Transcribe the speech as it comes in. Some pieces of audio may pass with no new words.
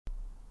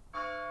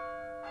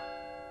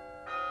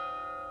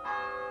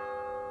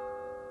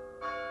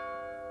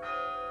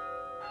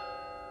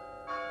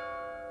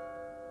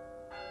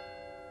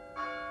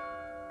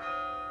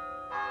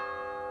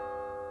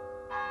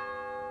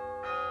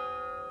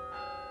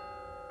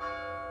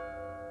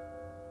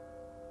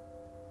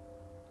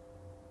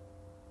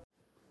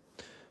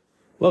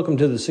Welcome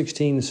to the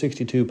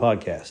 1662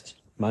 podcast.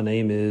 My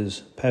name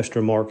is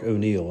Pastor Mark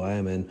O'Neill. I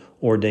am an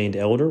ordained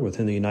elder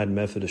within the United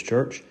Methodist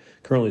Church,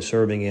 currently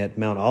serving at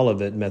Mount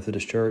Olivet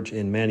Methodist Church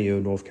in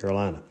Manteo, North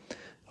Carolina.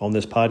 On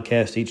this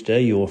podcast each day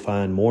you will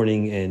find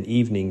morning and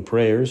evening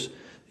prayers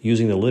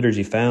using the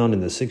liturgy found in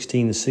the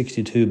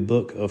 1662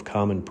 Book of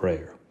Common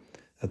Prayer.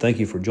 I thank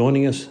you for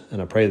joining us, and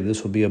I pray that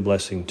this will be a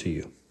blessing to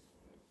you.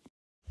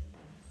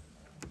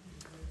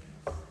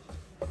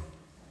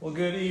 Well,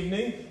 good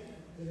evening.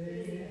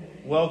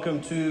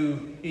 Welcome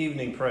to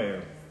evening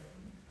prayer.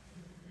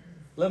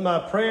 Let my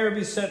prayer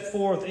be set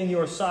forth in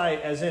your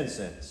sight as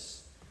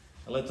incense,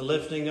 and let the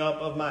lifting up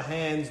of my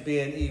hands be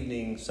an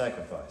evening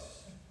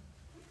sacrifice.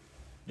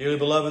 Dearly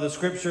beloved, the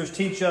Scriptures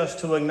teach us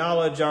to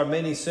acknowledge our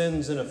many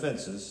sins and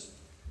offenses,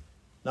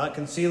 not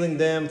concealing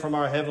them from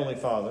our Heavenly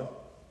Father,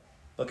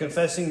 but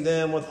confessing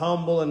them with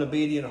humble and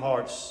obedient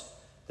hearts,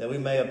 that we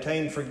may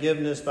obtain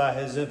forgiveness by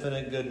His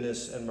infinite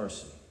goodness and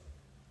mercy.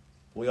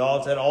 We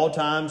ought at all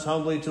times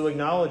humbly to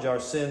acknowledge our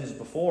sins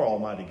before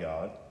Almighty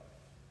God,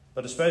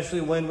 but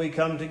especially when we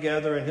come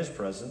together in His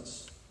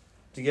presence,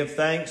 to give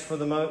thanks for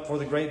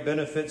the great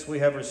benefits we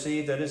have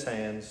received at His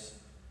hands,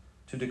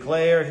 to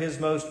declare His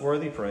most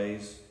worthy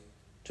praise,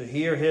 to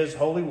hear His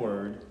holy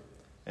word,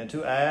 and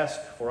to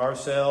ask for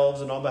ourselves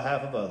and on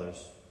behalf of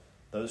others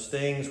those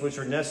things which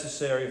are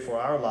necessary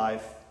for our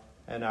life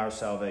and our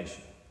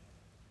salvation.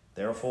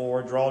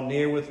 Therefore, draw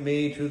near with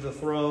me to the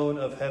throne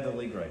of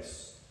heavenly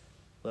grace.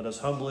 Let us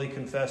humbly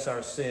confess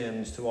our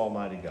sins to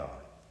Almighty God.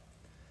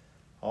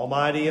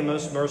 Almighty and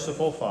most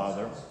merciful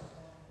Father,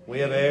 we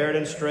have erred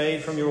and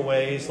strayed from your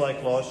ways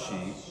like lost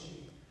sheep.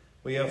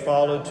 We have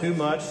followed too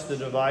much the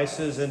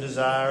devices and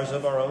desires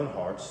of our own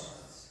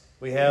hearts.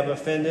 We have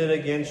offended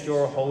against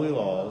your holy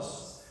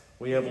laws.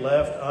 We have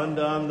left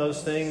undone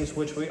those things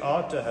which we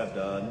ought to have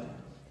done,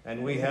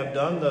 and we have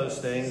done those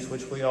things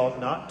which we ought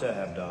not to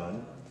have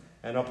done.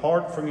 And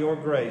apart from your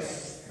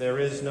grace, there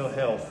is no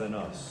health in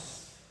us.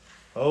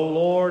 O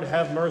Lord,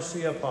 have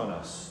mercy upon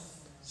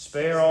us.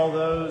 Spare all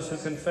those who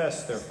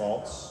confess their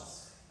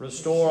faults.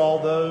 Restore all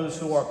those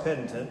who are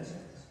penitent,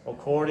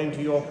 according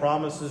to your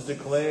promises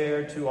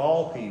declared to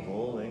all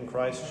people in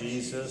Christ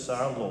Jesus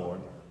our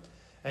Lord.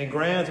 And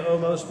grant, O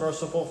most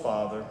merciful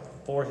Father,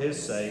 for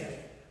His sake,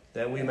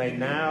 that we may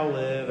now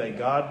live a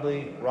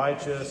godly,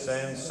 righteous,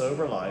 and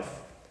sober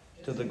life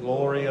to the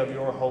glory of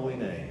your holy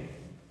name.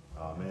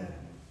 Amen.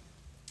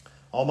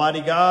 Almighty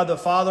God, the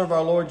Father of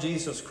our Lord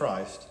Jesus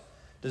Christ,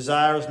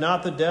 desires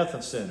not the death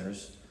of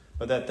sinners,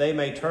 but that they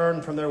may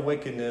turn from their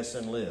wickedness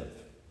and live.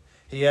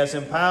 He has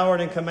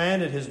empowered and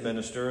commanded His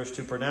ministers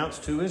to pronounce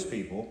to His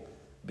people,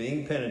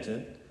 being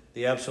penitent,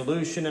 the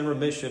absolution and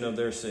remission of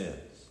their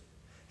sins.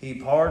 He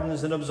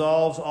pardons and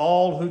absolves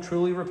all who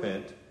truly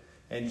repent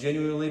and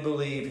genuinely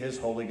believe His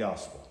holy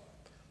gospel.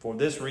 For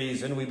this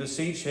reason, we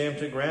beseech Him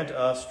to grant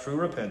us true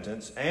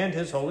repentance and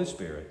His Holy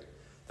Spirit,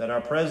 that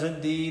our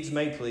present deeds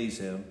may please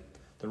Him,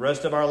 the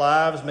rest of our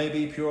lives may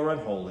be pure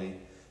and holy,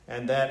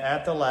 and that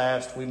at the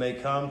last we may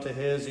come to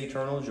His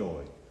eternal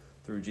joy,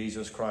 through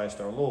Jesus Christ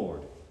our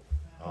Lord.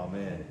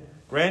 Amen.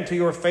 Grant to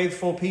your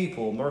faithful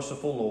people,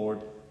 merciful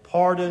Lord,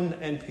 pardon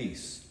and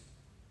peace,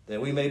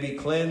 that we may be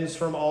cleansed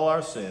from all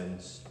our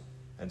sins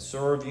and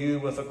serve you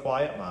with a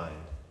quiet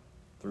mind,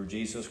 through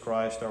Jesus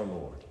Christ our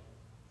Lord.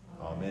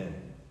 Amen.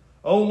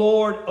 O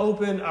Lord,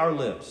 open our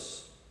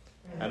lips,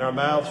 and our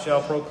mouth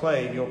shall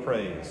proclaim your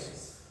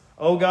praise.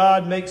 O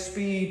God, make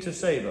speed to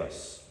save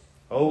us.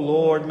 O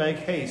Lord, make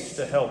haste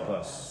to help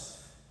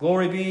us.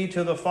 Glory be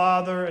to the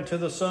Father, and to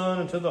the Son,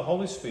 and to the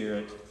Holy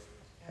Spirit,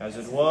 as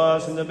it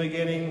was in the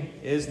beginning,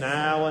 is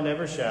now, and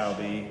ever shall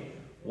be,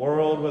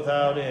 world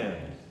without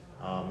end.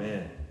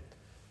 Amen.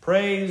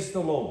 Praise the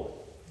Lord.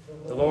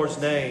 The Lord's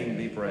name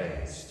be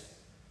praised.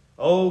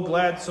 O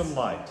gladsome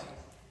light,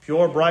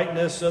 pure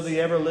brightness of the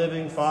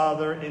ever-living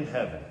Father in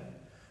heaven.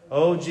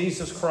 O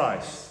Jesus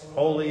Christ,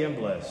 holy and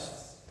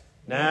blessed.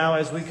 Now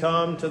as we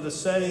come to the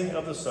setting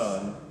of the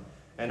sun,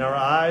 and our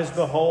eyes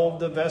behold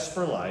the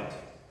vesper light,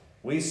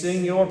 we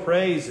sing your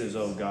praises,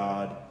 O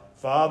God,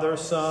 Father,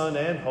 Son,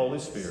 and Holy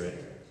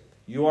Spirit.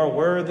 You are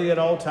worthy at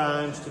all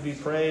times to be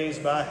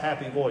praised by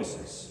happy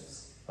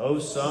voices, O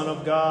Son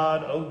of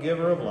God, O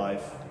Giver of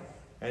life,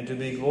 and to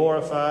be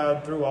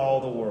glorified through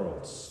all the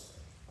worlds.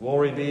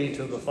 Glory be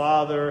to the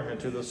Father, and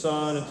to the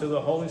Son, and to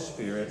the Holy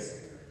Spirit,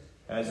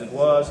 as it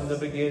was in the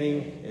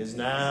beginning, is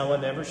now,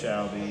 and ever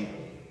shall be,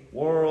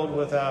 world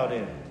without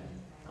end.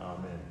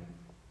 Amen.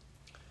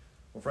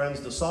 Well,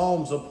 friends, the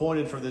Psalms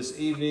appointed for this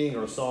evening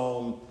are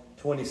Psalm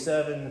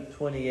 27,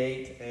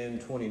 28, and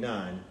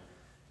 29.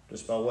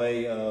 Just by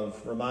way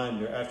of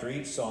reminder, after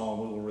each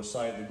psalm, we will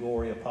recite the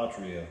Gloria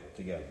Patria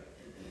together.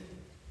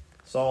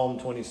 Psalm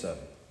 27.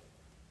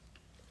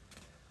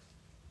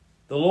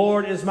 The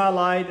Lord is my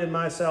light and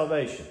my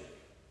salvation.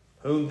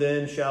 Whom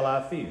then shall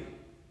I fear?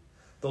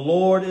 The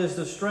Lord is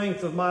the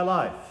strength of my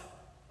life.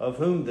 Of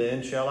whom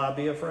then shall I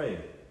be afraid?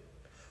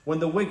 When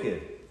the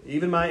wicked,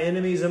 even my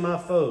enemies and my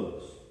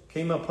foes,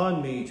 came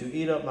upon me to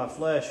eat up my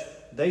flesh,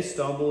 they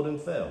stumbled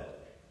and fell.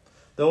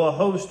 Though a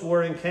host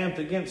were encamped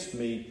against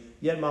me,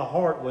 yet my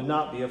heart would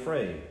not be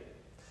afraid.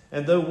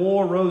 And though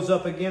war rose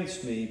up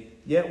against me,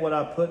 yet would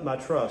I put my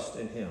trust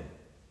in him.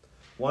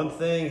 One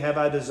thing have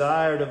I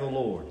desired of the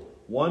Lord,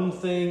 one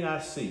thing I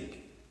seek,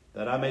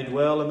 that I may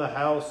dwell in the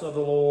house of the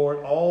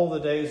Lord all the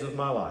days of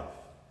my life,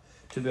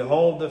 to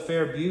behold the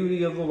fair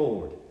beauty of the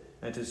Lord,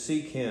 and to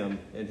seek him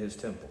in his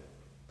temple.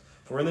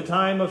 For in the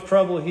time of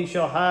trouble he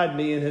shall hide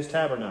me in his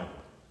tabernacle.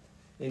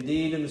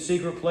 Indeed, in the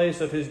secret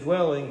place of his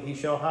dwelling he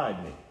shall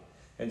hide me,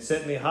 and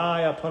set me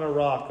high upon a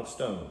rock of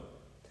stone.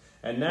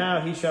 And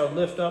now he shall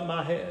lift up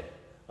my head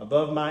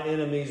above my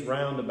enemies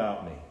round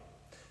about me.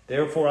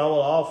 Therefore I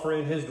will offer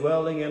in his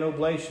dwelling an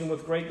oblation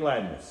with great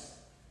gladness.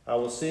 I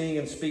will sing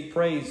and speak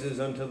praises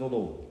unto the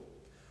Lord.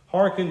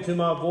 Hearken to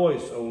my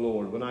voice, O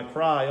Lord, when I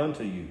cry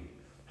unto you.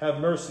 Have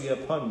mercy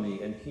upon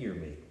me and hear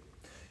me.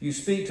 You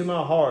speak to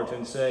my heart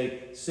and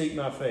say, seek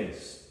my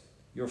face.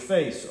 Your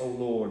face, O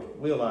Lord,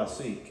 will I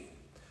seek.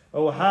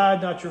 O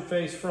hide not your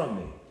face from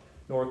me,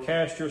 nor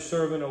cast your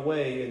servant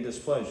away in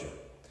displeasure.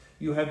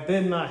 You have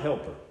been my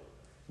helper.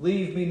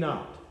 Leave me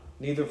not,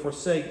 neither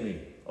forsake me,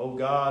 O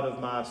God of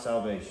my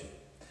salvation.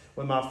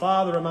 When my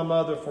father and my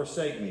mother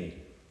forsake me,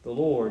 the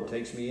Lord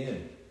takes me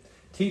in.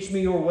 Teach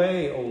me your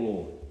way, O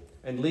Lord,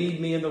 and lead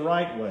me in the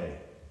right way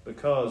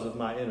because of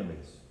my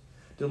enemies.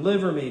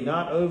 Deliver me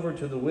not over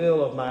to the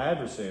will of my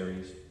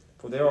adversaries,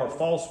 for there are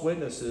false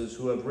witnesses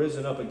who have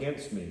risen up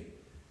against me,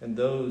 and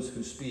those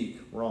who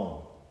speak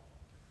wrong.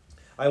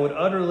 I would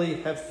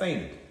utterly have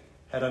fainted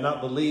had I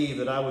not believed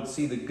that I would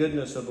see the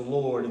goodness of the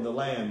Lord in the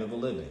land of the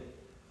living.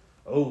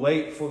 O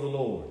wait for the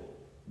Lord.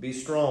 Be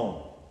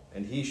strong,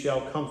 and he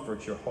shall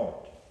comfort your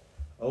heart.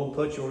 O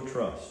put your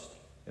trust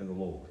in the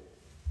Lord.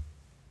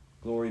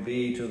 Glory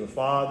be to the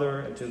Father,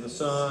 and to the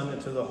Son,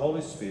 and to the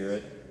Holy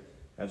Spirit,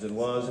 as it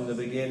was in the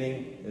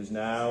beginning, is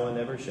now, and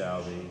ever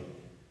shall be,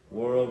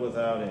 world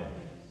without end.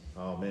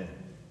 Amen.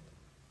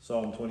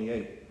 Psalm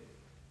 28.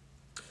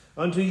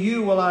 Unto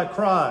you will I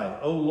cry,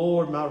 O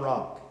Lord, my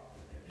rock.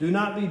 Do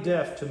not be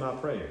deaf to my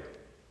prayer,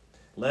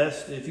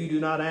 lest if you do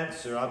not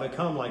answer, I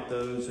become like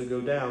those who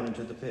go down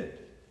into the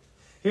pit.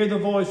 Hear the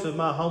voice of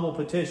my humble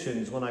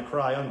petitions when I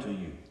cry unto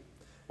you,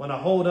 when I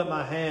hold up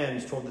my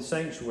hands toward the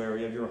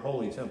sanctuary of your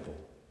holy temple.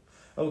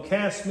 O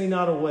cast me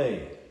not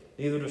away,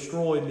 neither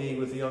destroy me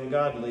with the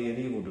ungodly and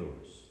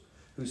evildoers,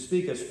 who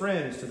speak as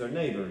friends to their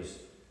neighbors,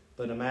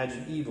 but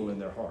imagine evil in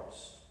their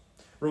hearts.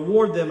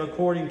 Reward them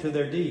according to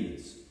their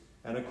deeds,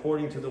 and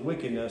according to the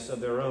wickedness of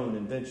their own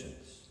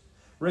inventions.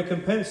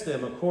 Recompense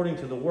them according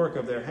to the work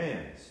of their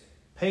hands.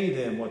 Pay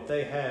them what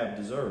they have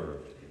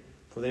deserved.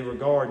 For they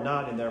regard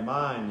not in their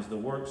minds the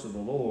works of the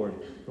Lord,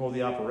 nor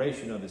the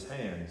operation of his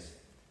hands.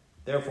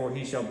 Therefore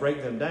he shall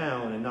break them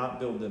down and not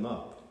build them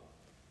up.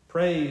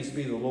 Praise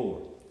be the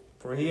Lord,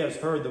 for he has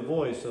heard the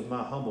voice of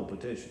my humble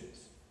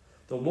petitions.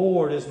 The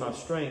Lord is my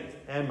strength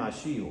and my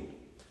shield.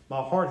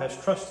 My heart has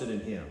trusted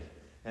in him,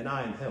 and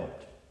I am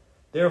helped.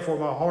 Therefore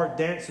my heart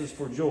dances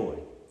for joy,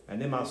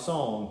 and in my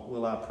song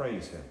will I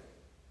praise him.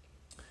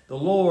 The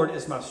Lord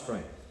is my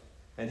strength,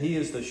 and he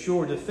is the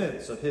sure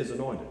defense of his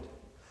anointed.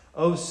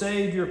 O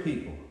save your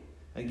people,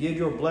 and give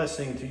your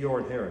blessing to your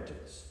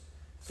inheritance.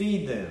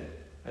 Feed them,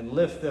 and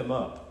lift them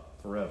up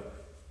forever.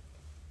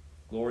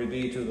 Glory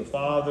be to the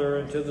Father,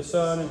 and to the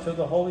Son, and to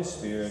the Holy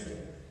Spirit,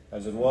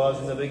 as it was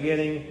in the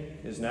beginning,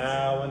 is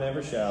now, and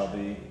ever shall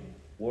be,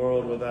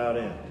 world without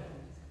end.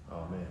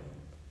 Amen.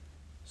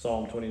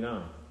 Psalm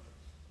 29.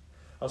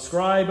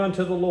 Ascribe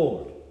unto the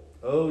Lord,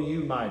 O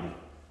you mighty.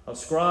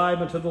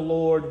 Ascribe unto the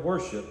Lord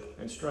worship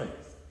and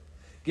strength.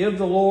 Give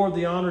the Lord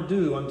the honor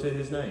due unto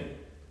his name.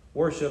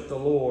 Worship the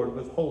Lord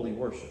with holy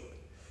worship.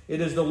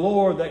 It is the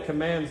Lord that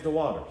commands the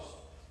waters.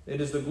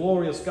 It is the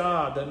glorious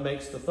God that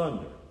makes the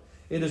thunder.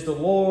 It is the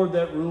Lord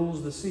that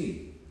rules the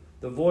sea.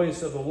 The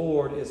voice of the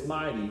Lord is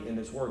mighty in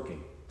its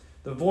working.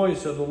 The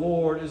voice of the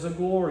Lord is a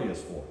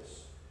glorious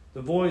voice.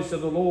 The voice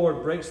of the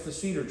Lord breaks the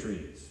cedar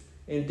trees.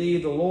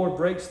 Indeed, the Lord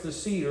breaks the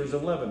cedars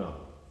of Lebanon.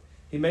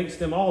 He makes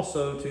them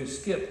also to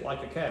skip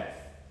like a calf.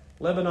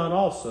 Lebanon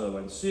also,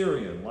 and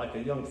Syrian like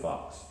a young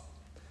fox.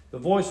 The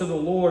voice of the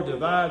Lord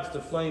divides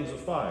the flames of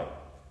fire.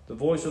 The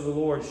voice of the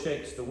Lord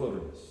shakes the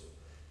wilderness.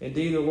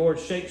 Indeed, the Lord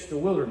shakes the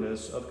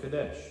wilderness of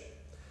Kadesh.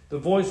 The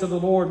voice of the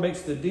Lord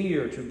makes the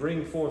deer to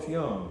bring forth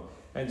young,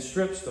 and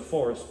strips the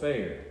forest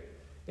bare.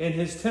 In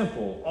his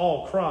temple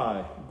all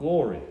cry,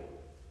 glory.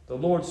 The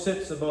Lord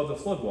sits above the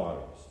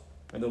floodwaters,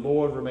 and the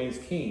Lord remains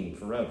king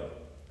forever.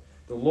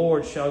 The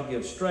Lord shall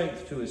give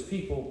strength to his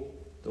people.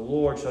 The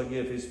Lord shall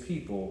give his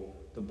people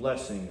the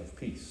blessing of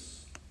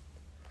peace.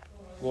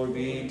 Glory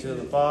be to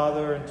the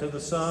Father, and to the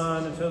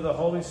Son, and to the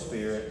Holy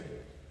Spirit,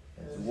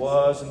 as it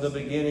was in the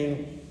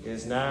beginning,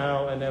 is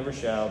now, and ever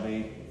shall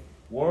be,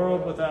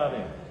 world without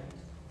end.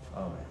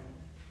 Amen.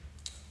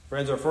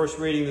 Friends, our first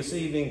reading this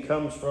evening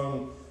comes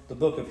from the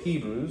book of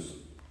Hebrews,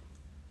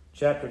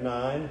 chapter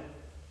 9,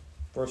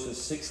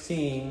 verses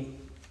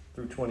 16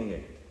 through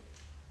 28.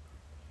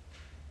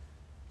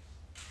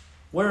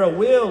 Where a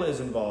will is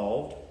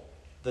involved,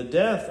 the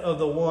death of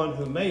the one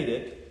who made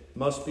it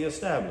must be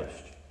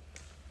established.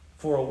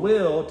 For a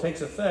will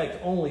takes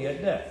effect only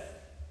at death.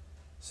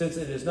 since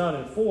it is not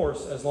in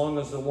force as long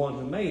as the one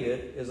who made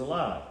it is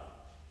alive.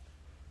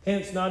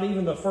 Hence, not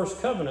even the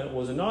first covenant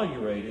was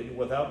inaugurated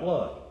without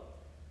blood.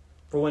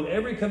 For when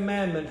every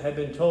commandment had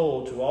been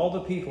told to all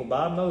the people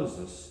by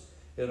Moses,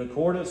 in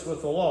accordance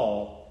with the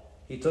law,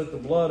 he took the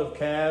blood of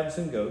calves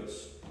and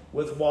goats,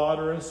 with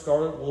water and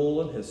scarlet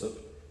wool and hyssop,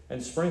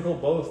 and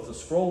sprinkled both the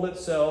scroll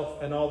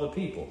itself and all the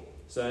people,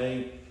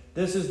 saying,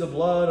 "This is the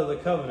blood of the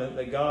covenant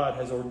that God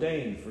has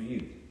ordained for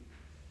you."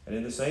 And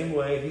in the same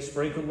way he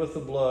sprinkled with the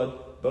blood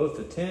both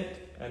the tent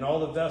and all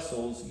the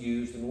vessels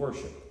used in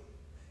worship.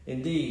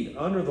 Indeed,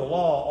 under the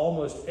law,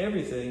 almost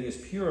everything is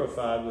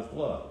purified with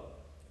blood,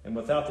 and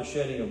without the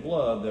shedding of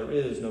blood there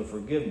is no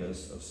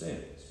forgiveness of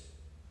sins.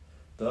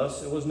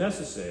 Thus it was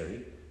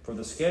necessary for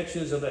the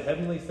sketches of the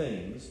heavenly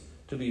things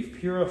to be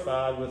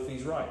purified with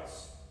these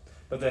rites.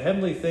 But the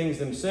heavenly things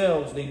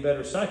themselves need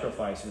better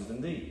sacrifices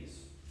than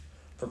these.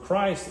 For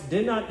Christ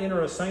did not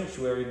enter a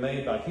sanctuary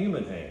made by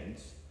human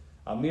hands,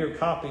 a mere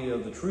copy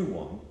of the true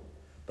one,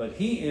 but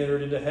he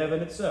entered into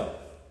heaven itself,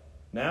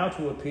 now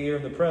to appear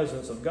in the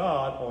presence of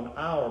God on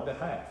our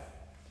behalf.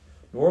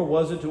 Nor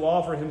was it to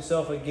offer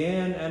himself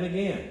again and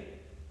again,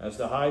 as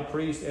the high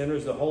priest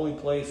enters the holy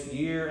place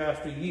year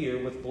after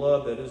year with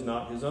blood that is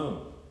not his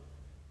own.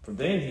 For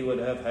then he would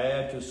have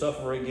had to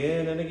suffer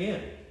again and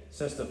again,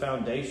 since the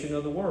foundation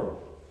of the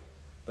world.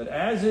 But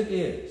as it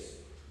is,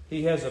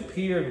 he has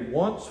appeared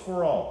once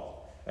for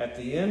all, at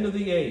the end of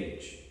the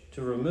age,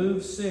 to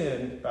remove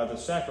sin by the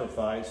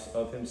sacrifice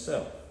of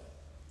himself.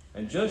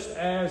 And just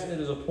as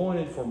it is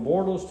appointed for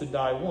mortals to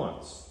die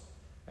once,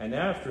 and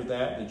after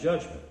that the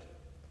judgment,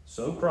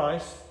 so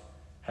Christ,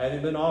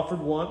 having been offered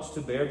once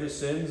to bear the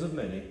sins of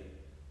many,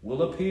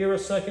 will appear a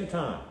second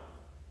time,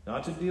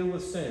 not to deal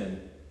with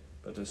sin,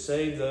 but to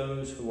save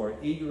those who are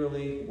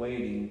eagerly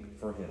waiting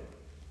for him.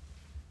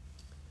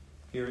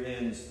 Here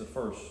ends the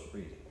first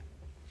reading.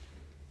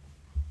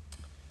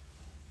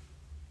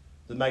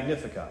 The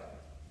Magnificat.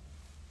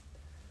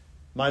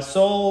 My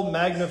soul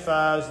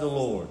magnifies the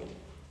Lord,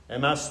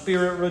 and my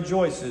spirit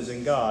rejoices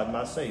in God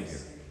my Savior.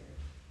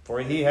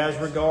 For he has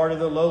regarded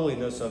the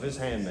lowliness of his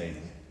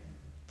handmaiden.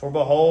 For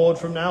behold,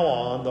 from now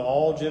on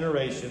all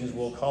generations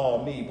will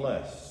call me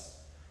blessed.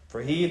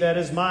 For he that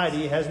is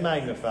mighty has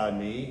magnified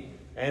me,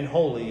 and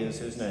holy is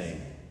his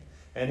name.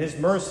 And his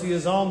mercy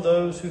is on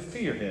those who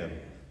fear him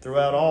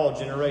throughout all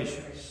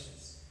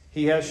generations.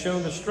 He has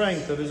shown the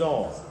strength of his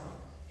arm.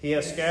 He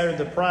has scattered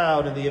the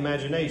proud in the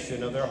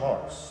imagination of their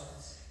hearts.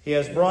 He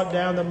has brought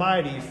down the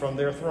mighty from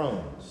their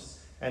thrones,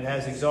 and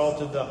has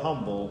exalted the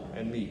humble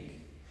and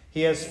meek.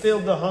 He has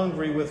filled the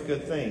hungry with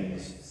good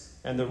things,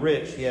 and the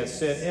rich he has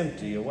sent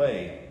empty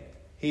away.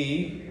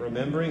 He,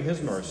 remembering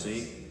his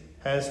mercy,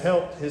 has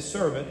helped his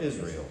servant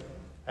Israel,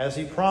 as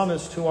he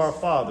promised to our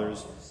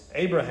fathers,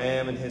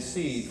 Abraham and his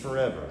seed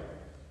forever.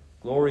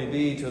 Glory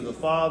be to the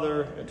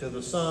Father, and to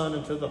the Son,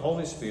 and to the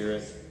Holy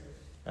Spirit,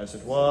 as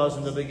it was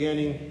in the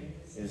beginning,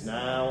 is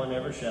now, and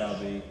ever shall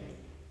be,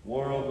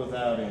 world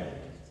without end.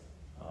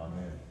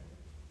 Amen.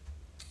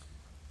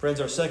 Friends,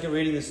 our second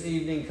reading this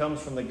evening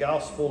comes from the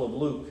Gospel of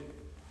Luke,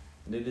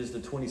 and it is the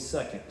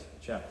 22nd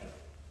chapter.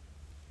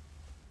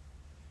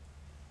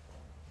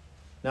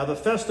 Now the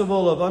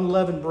festival of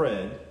unleavened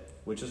bread,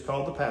 which is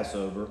called the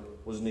Passover,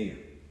 was near.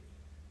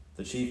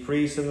 The chief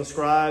priests and the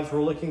scribes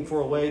were looking for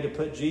a way to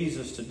put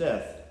Jesus to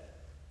death,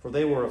 for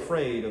they were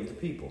afraid of the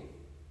people.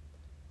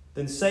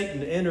 Then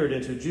Satan entered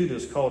into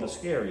Judas called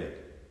Iscariot,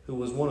 who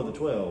was one of the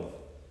 12.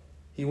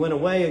 He went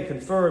away and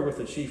conferred with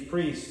the chief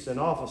priests and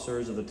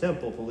officers of the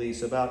temple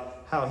police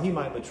about how he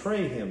might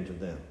betray him to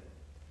them.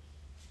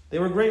 They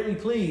were greatly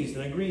pleased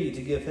and agreed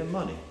to give him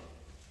money.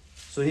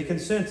 So he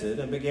consented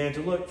and began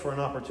to look for an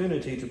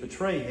opportunity to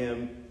betray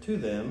him to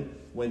them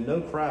when no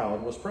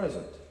crowd was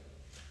present.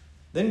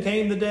 Then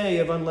came the day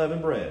of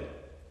unleavened bread,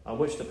 on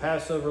which the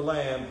Passover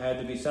lamb had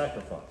to be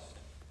sacrificed.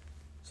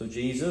 So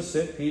Jesus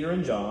sent Peter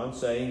and John,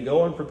 saying,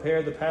 "Go and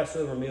prepare the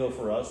Passover meal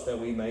for us, that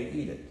we may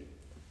eat it."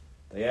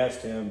 They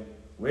asked him,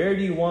 "Where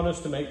do you want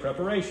us to make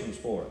preparations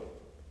for it?"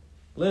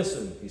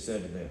 "Listen," he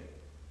said to them,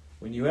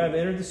 "when you have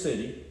entered the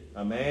city,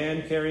 a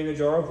man carrying a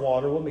jar of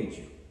water will meet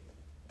you.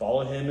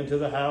 Follow him into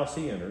the house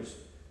he enters,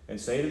 and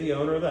say to the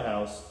owner of the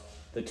house,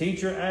 'The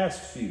teacher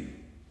asks you,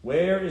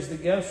 where is the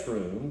guest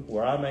room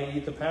where I may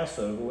eat the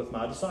Passover with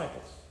my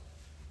disciples?'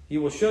 He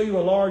will show you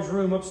a large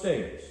room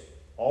upstairs,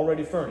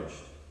 already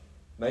furnished.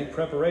 Make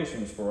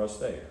preparations for us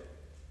there."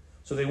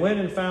 So they went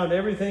and found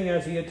everything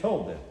as he had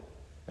told them,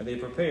 and they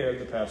prepared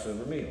the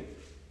Passover meal.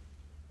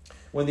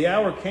 When the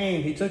hour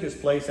came, he took his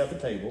place at the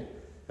table,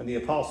 and the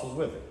apostles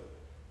with him.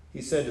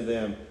 He said to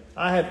them,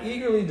 "I have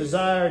eagerly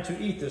desired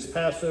to eat this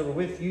Passover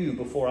with you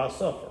before I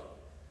suffer.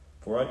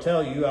 For I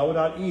tell you, I will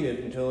not eat it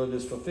until it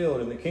is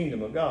fulfilled in the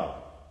kingdom of God."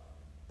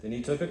 Then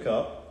he took a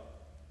cup,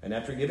 and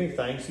after giving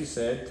thanks, he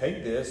said,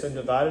 "Take this and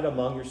divide it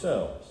among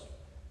yourselves.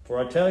 For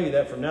I tell you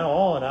that from now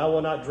on I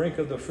will not drink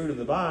of the fruit of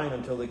the vine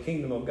until the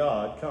kingdom of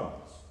God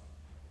comes."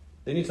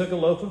 Then he took a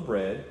loaf of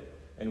bread,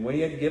 and when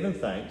he had given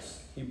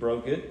thanks, he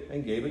broke it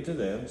and gave it to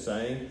them,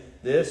 saying,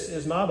 "This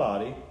is my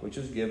body, which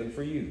is given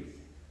for you.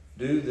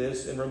 Do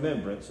this in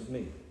remembrance of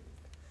me.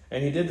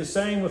 And he did the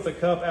same with the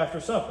cup after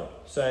supper,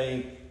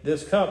 saying,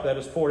 This cup that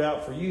is poured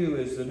out for you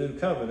is the new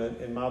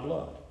covenant in my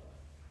blood.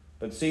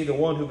 But see, the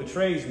one who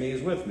betrays me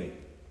is with me,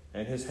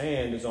 and his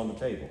hand is on the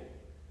table.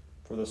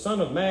 For the Son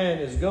of Man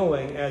is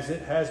going as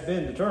it has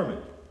been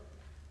determined.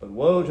 But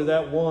woe to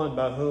that one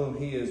by whom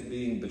he is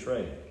being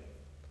betrayed.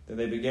 Then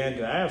they began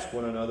to ask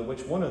one another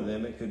which one of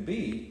them it could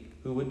be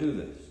who would do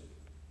this.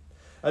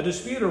 A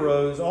dispute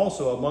arose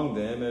also among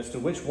them as to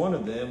which one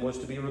of them was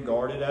to be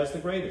regarded as the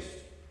greatest.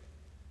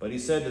 But he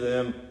said to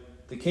them,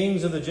 The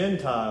kings of the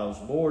Gentiles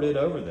lord it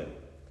over them,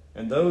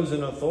 and those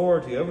in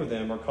authority over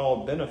them are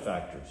called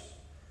benefactors.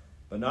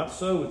 But not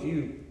so with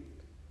you.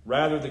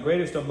 Rather, the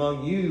greatest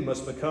among you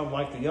must become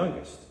like the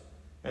youngest,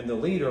 and the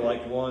leader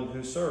like one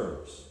who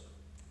serves.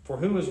 For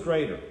who is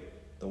greater,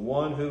 the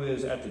one who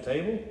is at the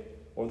table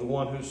or the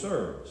one who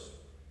serves?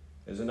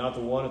 Is it not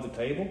the one at the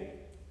table?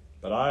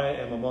 But I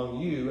am among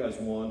you as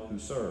one who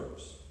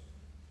serves.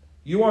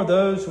 You are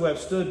those who have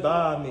stood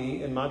by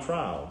me in my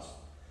trials,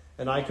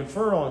 and I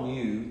confer on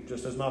you,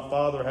 just as my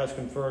Father has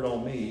conferred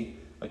on me,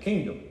 a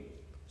kingdom,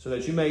 so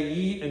that you may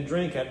eat and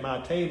drink at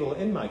my table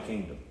in my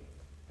kingdom,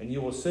 and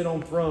you will sit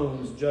on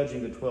thrones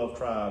judging the 12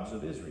 tribes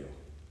of Israel.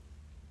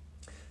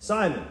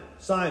 Simon,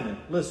 Simon,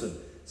 listen,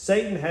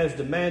 Satan has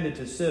demanded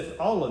to sift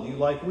all of you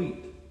like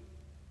wheat,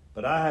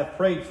 but I have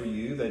prayed for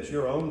you that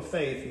your own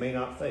faith may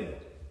not fail.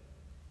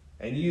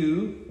 And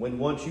you, when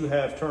once you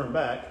have turned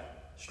back,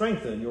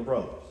 strengthen your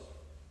brothers.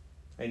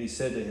 And he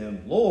said to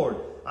him, Lord,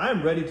 I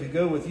am ready to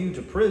go with you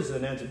to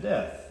prison and to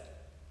death.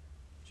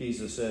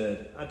 Jesus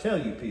said, I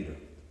tell you, Peter,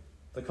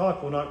 the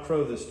cock will not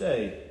crow this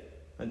day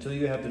until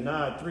you have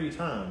denied 3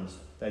 times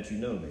that you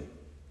know me.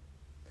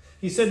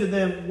 He said to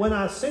them, When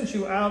I sent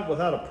you out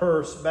without a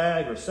purse,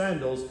 bag, or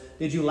sandals,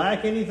 did you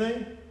lack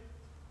anything?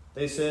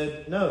 They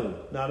said,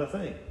 No, not a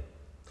thing.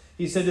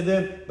 He said to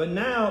them, But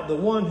now the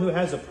one who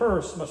has a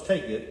purse must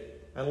take it,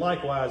 and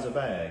likewise a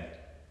bag.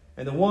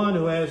 And the one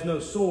who has no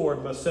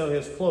sword must sell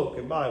his cloak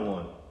and buy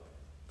one.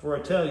 For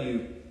I tell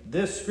you,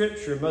 this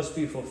scripture must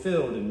be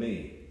fulfilled in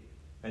me.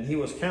 And he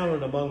was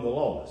counted among the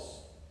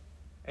lawless.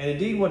 And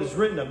indeed what is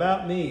written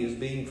about me is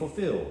being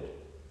fulfilled.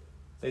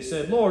 They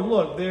said, Lord,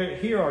 look,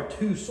 here are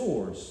 2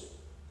 swords.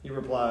 He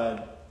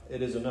replied,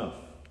 It is enough.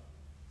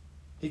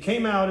 He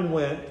came out and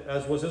went,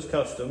 as was his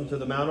custom, to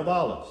the Mount of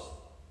Olives,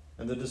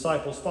 and the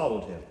disciples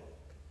followed him.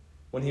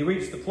 When he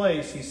reached the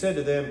place, he said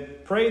to them,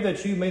 Pray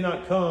that you may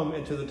not come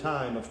into the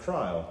time of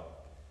trial.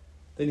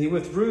 Then he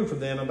withdrew from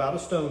them about a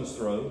stone's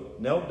throw,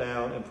 knelt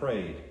down, and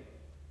prayed,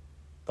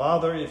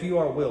 Father, if you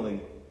are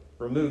willing,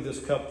 remove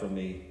this cup from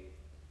me.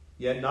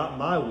 Yet not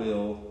my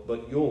will,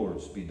 but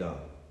yours be done.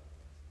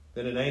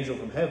 Then an angel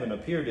from heaven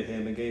appeared to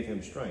him and gave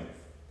him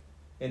strength.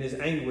 In his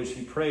anguish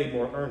he prayed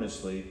more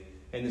earnestly,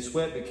 and his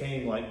sweat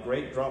became like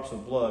great drops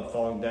of blood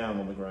falling down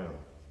on the ground.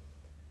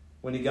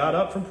 When he got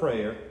up from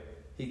prayer,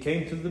 he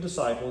came to the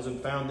disciples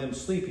and found them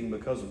sleeping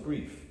because of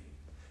grief.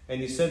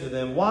 And he said to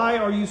them, Why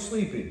are you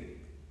sleeping?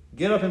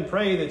 Get up and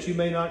pray that you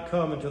may not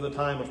come into the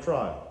time of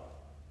trial.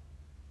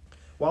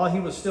 While he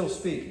was still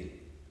speaking,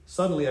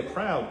 suddenly a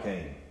crowd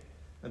came,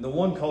 and the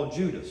one called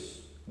Judas,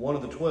 one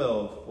of the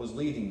 12, was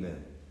leading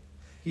them.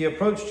 He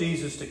approached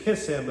Jesus to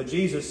kiss him, but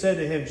Jesus said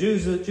to him,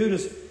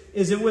 Judas,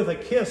 is it with a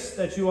kiss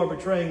that you are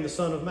betraying the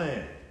Son of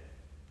Man?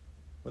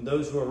 When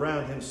those who were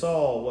around him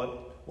saw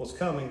what was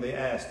coming, they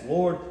asked,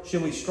 Lord,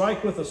 should we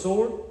strike with a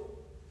sword?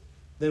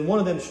 Then one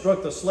of them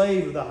struck the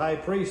slave of the high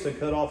priest and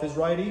cut off his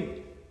right ear.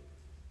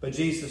 But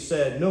Jesus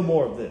said, No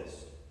more of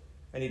this.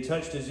 And he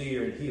touched his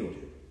ear and healed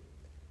him.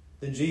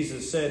 Then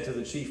Jesus said to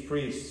the chief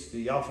priests,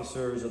 the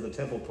officers of the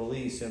temple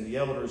police, and the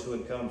elders who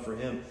had come for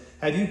him,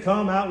 Have you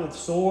come out with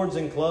swords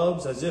and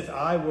clubs as if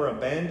I were a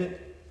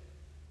bandit?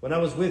 When I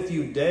was with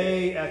you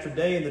day after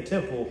day in the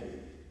temple,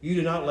 you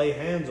did not lay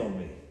hands on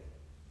me.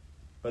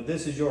 But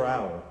this is your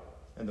hour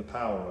and the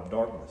power of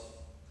darkness.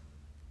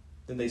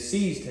 Then they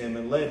seized him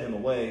and led him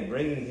away,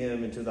 bringing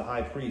him into the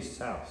high priest's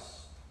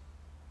house.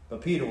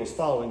 But Peter was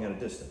following at a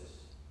distance.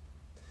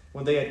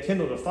 When they had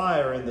kindled a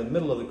fire in the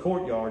middle of the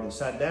courtyard and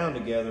sat down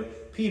together,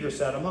 Peter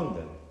sat among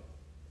them.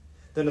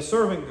 Then a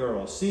servant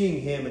girl,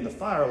 seeing him in the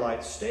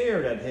firelight,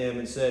 stared at him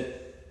and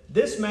said,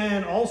 This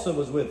man also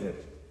was with him.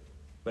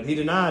 But he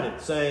denied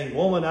it, saying,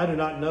 Woman, I do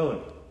not know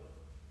him.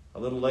 A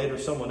little later,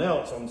 someone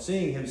else, on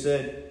seeing him,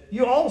 said,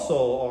 You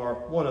also are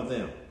one of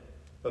them.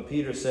 But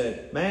Peter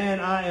said, Man,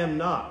 I am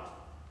not.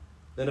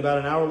 Then about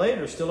an hour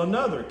later, still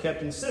another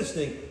kept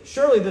insisting,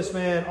 Surely this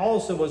man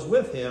also was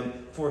with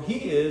him, for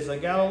he is a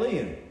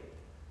Galilean.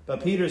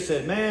 But Peter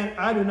said, Man,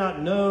 I do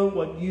not know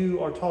what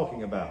you are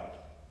talking about.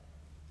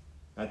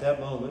 At that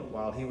moment,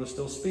 while he was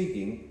still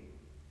speaking,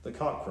 the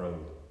cock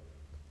crowed.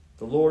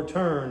 The Lord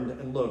turned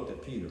and looked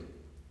at Peter.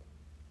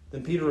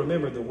 Then Peter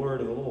remembered the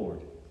word of the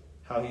Lord,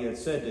 how he had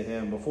said to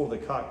him, Before the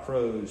cock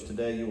crows,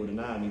 today you will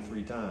deny me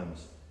 3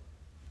 times.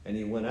 And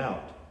he went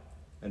out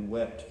and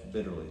wept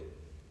bitterly.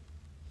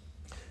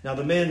 Now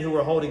the men who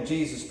were holding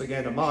Jesus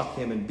began to mock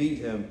him and beat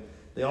him.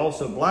 They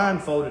also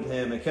blindfolded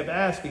him and kept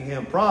asking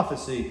him,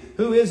 Prophecy,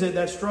 who is it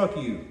that struck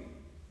you?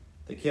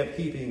 They kept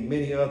heaping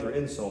many other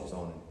insults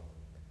on him.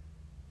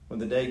 When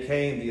the day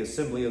came, the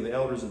assembly of the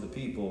elders of the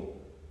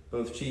people,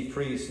 both chief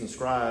priests and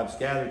scribes,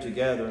 gathered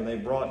together, and they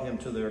brought him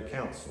to their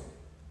council.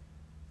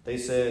 They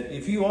said,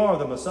 "If you are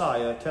the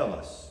Messiah, tell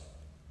us."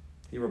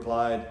 He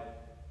replied,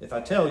 "If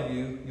I tell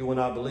you, you will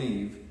not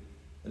believe,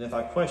 and if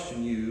I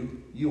question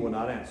you, you will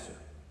not answer.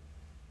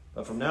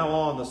 But from now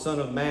on, the Son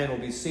of Man will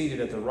be seated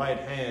at the right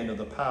hand of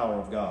the power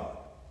of God."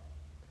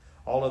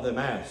 All of them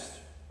asked,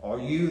 "Are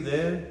you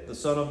then the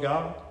Son of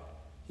God?"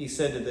 He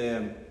said to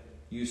them,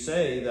 "You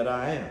say that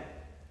I am."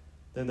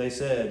 Then they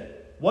said,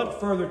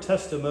 "What further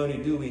testimony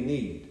do we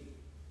need?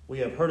 We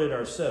have heard it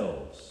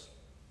ourselves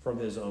from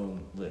his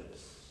own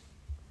lips."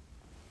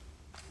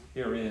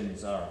 Here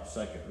ends our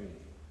second reading.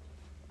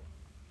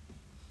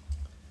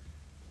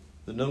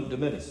 The Nunc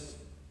Dimittis.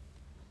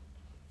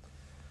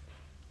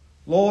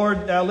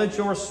 Lord, thou let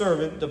your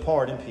servant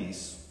depart in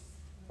peace,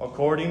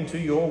 according to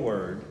your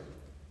word.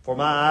 For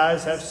my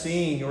eyes have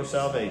seen your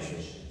salvation,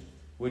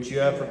 which you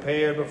have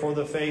prepared before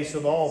the face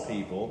of all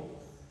people,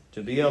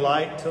 to be a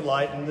light to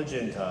lighten the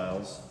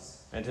Gentiles,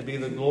 and to be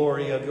the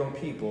glory of your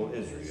people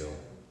Israel.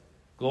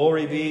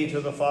 Glory be to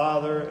the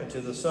Father, and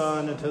to the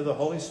Son, and to the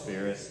Holy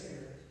Spirit,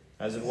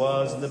 as it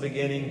was in the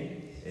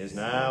beginning, is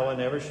now, and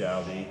ever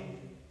shall be,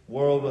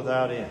 world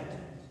without end.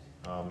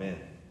 Amen.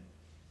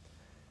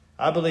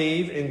 I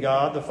believe in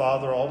God the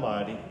Father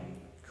Almighty,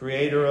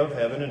 creator of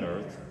heaven and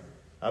earth.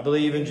 I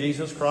believe in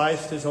Jesus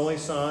Christ, his only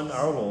Son,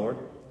 our Lord,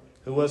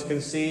 who was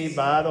conceived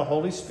by the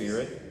Holy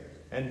Spirit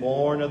and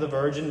born of the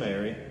Virgin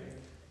Mary.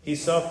 He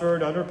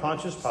suffered under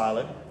Pontius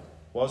Pilate,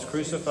 was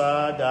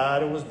crucified,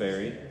 died, and was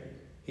buried.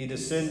 He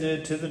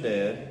descended to the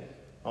dead.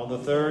 On the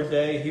third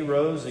day he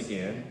rose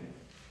again.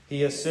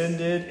 He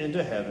ascended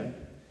into heaven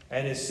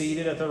and is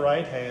seated at the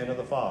right hand of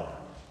the Father.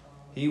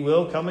 He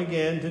will come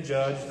again to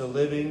judge the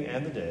living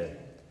and the dead.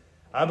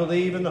 I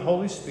believe in the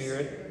Holy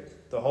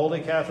Spirit, the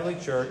Holy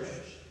Catholic Church,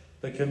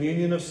 the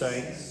communion of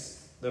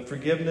saints, the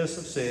forgiveness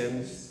of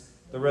sins,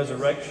 the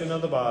resurrection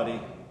of the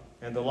body,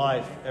 and the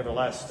life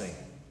everlasting.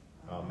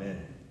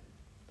 Amen.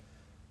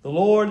 The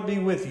Lord be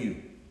with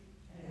you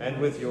and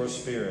with your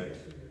spirit.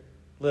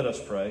 Let us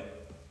pray.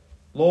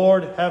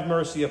 Lord, have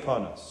mercy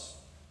upon us.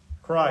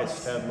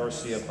 Christ, have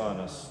mercy upon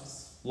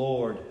us.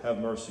 Lord, have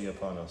mercy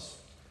upon us.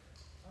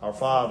 Our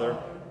Father,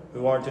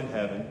 who art in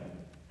heaven,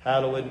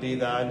 hallowed be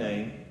thy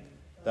name.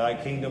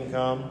 Thy kingdom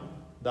come,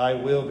 thy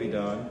will be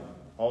done,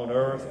 on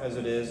earth as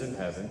it is in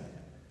heaven.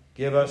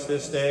 Give us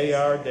this day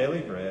our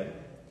daily bread,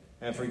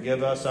 and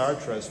forgive us our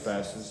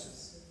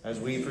trespasses, as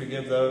we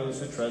forgive those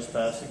who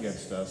trespass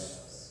against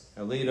us.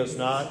 And lead us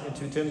not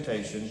into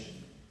temptation,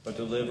 but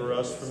deliver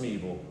us from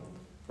evil.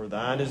 For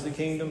thine is the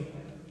kingdom,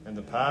 and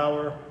the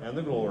power, and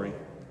the glory,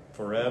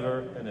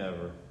 forever and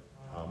ever.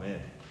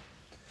 Amen.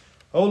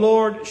 O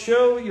Lord,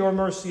 show your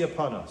mercy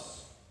upon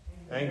us,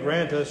 and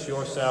grant us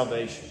your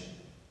salvation.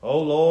 O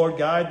Lord,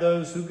 guide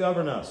those who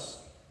govern us,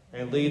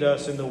 and lead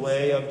us in the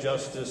way of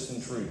justice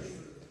and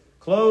truth.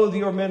 Clothe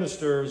your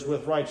ministers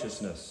with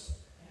righteousness,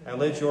 and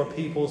let your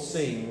people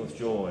sing with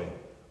joy.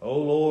 O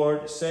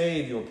Lord,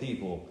 save your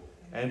people,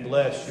 and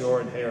bless your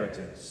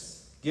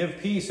inheritance. Give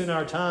peace in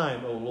our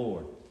time, O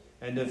Lord,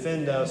 and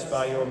defend us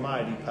by your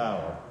mighty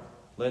power.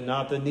 Let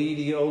not the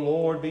needy, O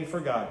Lord, be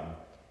forgotten,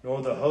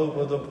 nor the hope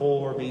of the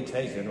poor be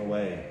taken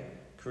away.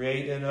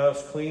 Create in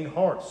us clean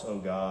hearts, O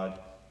God,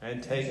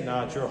 and take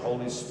not your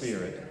Holy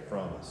Spirit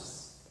from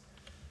us.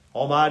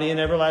 Almighty and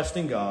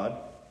everlasting God,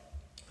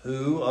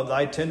 who of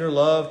thy tender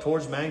love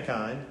towards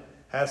mankind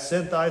hast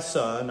sent thy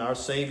Son, our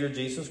Savior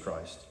Jesus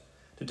Christ,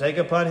 to take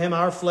upon him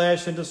our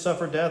flesh and to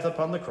suffer death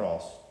upon the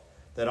cross,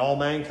 that all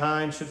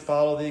mankind should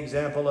follow the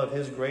example of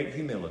his great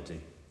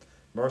humility.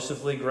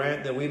 Mercifully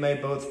grant that we may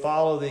both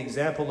follow the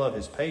example of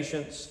his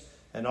patience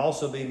and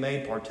also be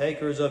made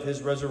partakers of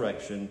his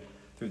resurrection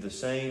through the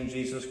same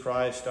Jesus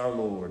Christ our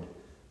Lord.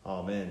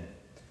 Amen.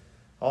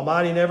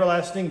 Almighty and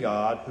everlasting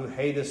God, who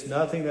hatest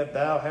nothing that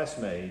thou hast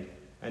made,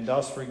 and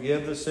dost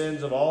forgive the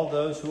sins of all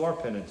those who are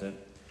penitent,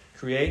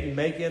 create and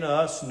make in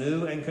us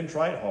new and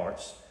contrite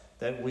hearts,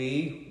 that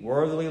we,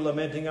 worthily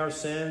lamenting our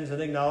sins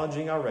and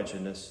acknowledging our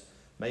wretchedness,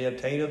 may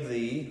obtain of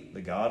thee,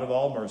 the God of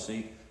all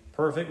mercy,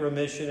 perfect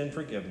remission and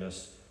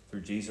forgiveness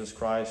through Jesus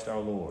Christ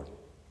our Lord.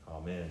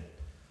 Amen.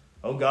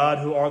 O God,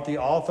 who art the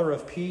author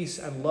of peace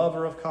and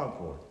lover of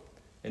concord,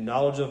 in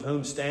knowledge of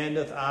whom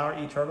standeth our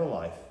eternal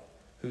life,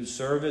 whose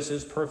service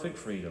is perfect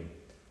freedom,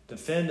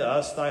 defend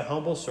us, thy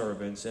humble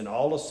servants, in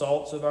all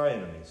assaults of our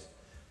enemies,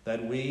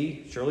 that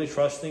we, surely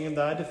trusting in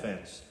thy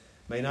defense,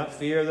 may not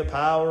fear the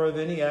power of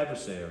any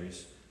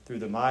adversaries, through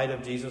the might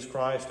of Jesus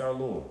Christ our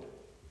Lord.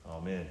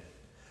 Amen.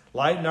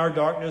 Lighten our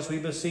darkness, we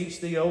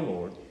beseech thee, O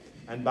Lord,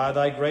 and by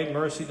thy great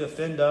mercy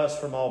defend us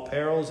from all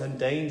perils and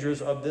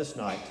dangers of this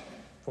night,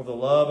 for the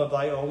love of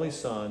thy only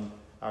Son,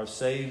 our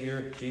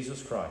Savior,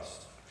 Jesus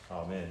Christ.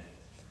 Amen.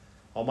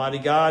 Almighty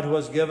God, who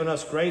has given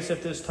us grace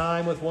at this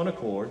time with one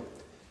accord,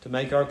 to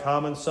make our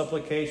common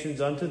supplications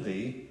unto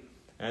thee,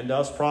 and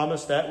dost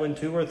promise that when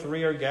 2 or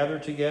 3 are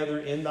gathered together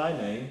in thy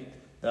name,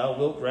 thou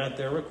wilt grant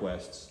their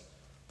requests.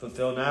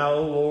 Fulfill now,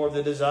 O Lord,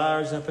 the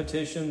desires and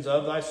petitions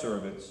of thy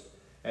servants,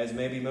 as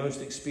may be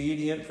most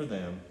expedient for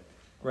them,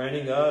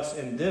 granting us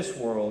in this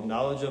world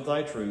knowledge of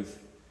thy truth,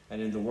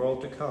 and in the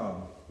world to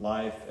come,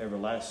 life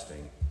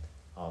everlasting.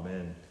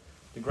 Amen.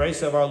 The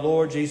grace of our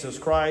Lord Jesus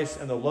Christ,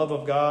 and the love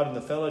of God, and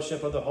the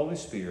fellowship of the Holy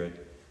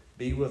Spirit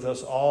be with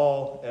us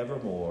all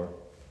evermore.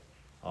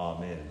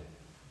 Amen.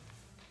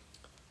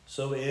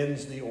 So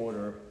ends the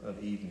order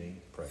of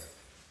evening prayer.